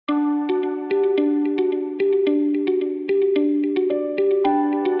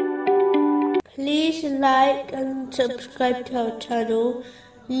like and subscribe to our channel.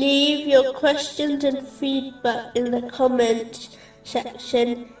 Leave your questions and feedback in the comments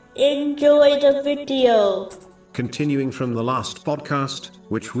section. Enjoy the video. Continuing from the last podcast,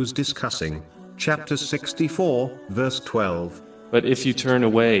 which was discussing chapter 64, verse 12. But if you turn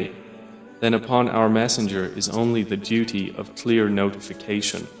away, then upon our messenger is only the duty of clear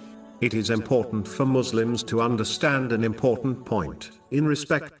notification. It is important for Muslims to understand an important point in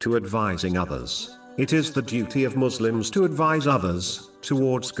respect to advising others. It is the duty of Muslims to advise others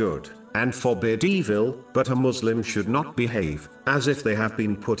towards good and forbid evil, but a Muslim should not behave as if they have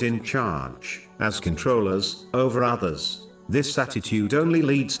been put in charge as controllers over others. This attitude only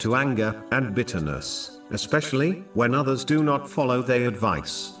leads to anger and bitterness, especially when others do not follow their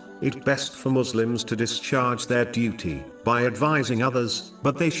advice. It's best for Muslims to discharge their duty by advising others,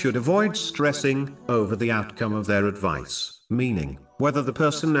 but they should avoid stressing over the outcome of their advice, meaning whether the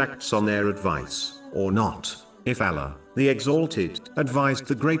person acts on their advice or not. If Allah, the Exalted, advised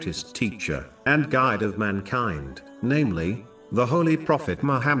the greatest teacher and guide of mankind, namely the Holy Prophet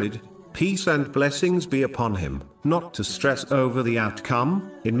Muhammad, peace and blessings be upon him, not to stress over the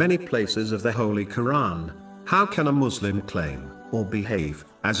outcome in many places of the Holy Quran, how can a Muslim claim or behave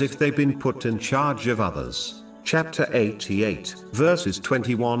as if they've been put in charge of others? Chapter 88, verses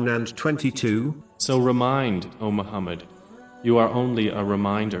 21 and 22. So remind, O Muhammad, you are only a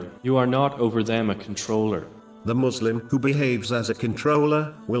reminder. You are not over them a controller. The Muslim who behaves as a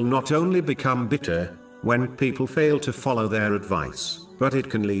controller will not only become bitter when people fail to follow their advice, but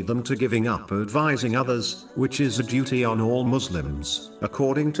it can lead them to giving up advising others, which is a duty on all Muslims,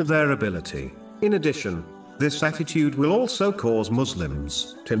 according to their ability. In addition, this attitude will also cause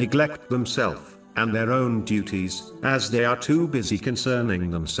Muslims to neglect themselves and their own duties, as they are too busy concerning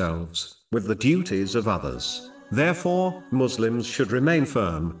themselves with the duties of others. Therefore, Muslims should remain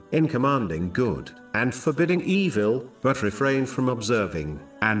firm in commanding good and forbidding evil, but refrain from observing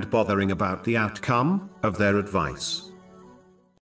and bothering about the outcome of their advice.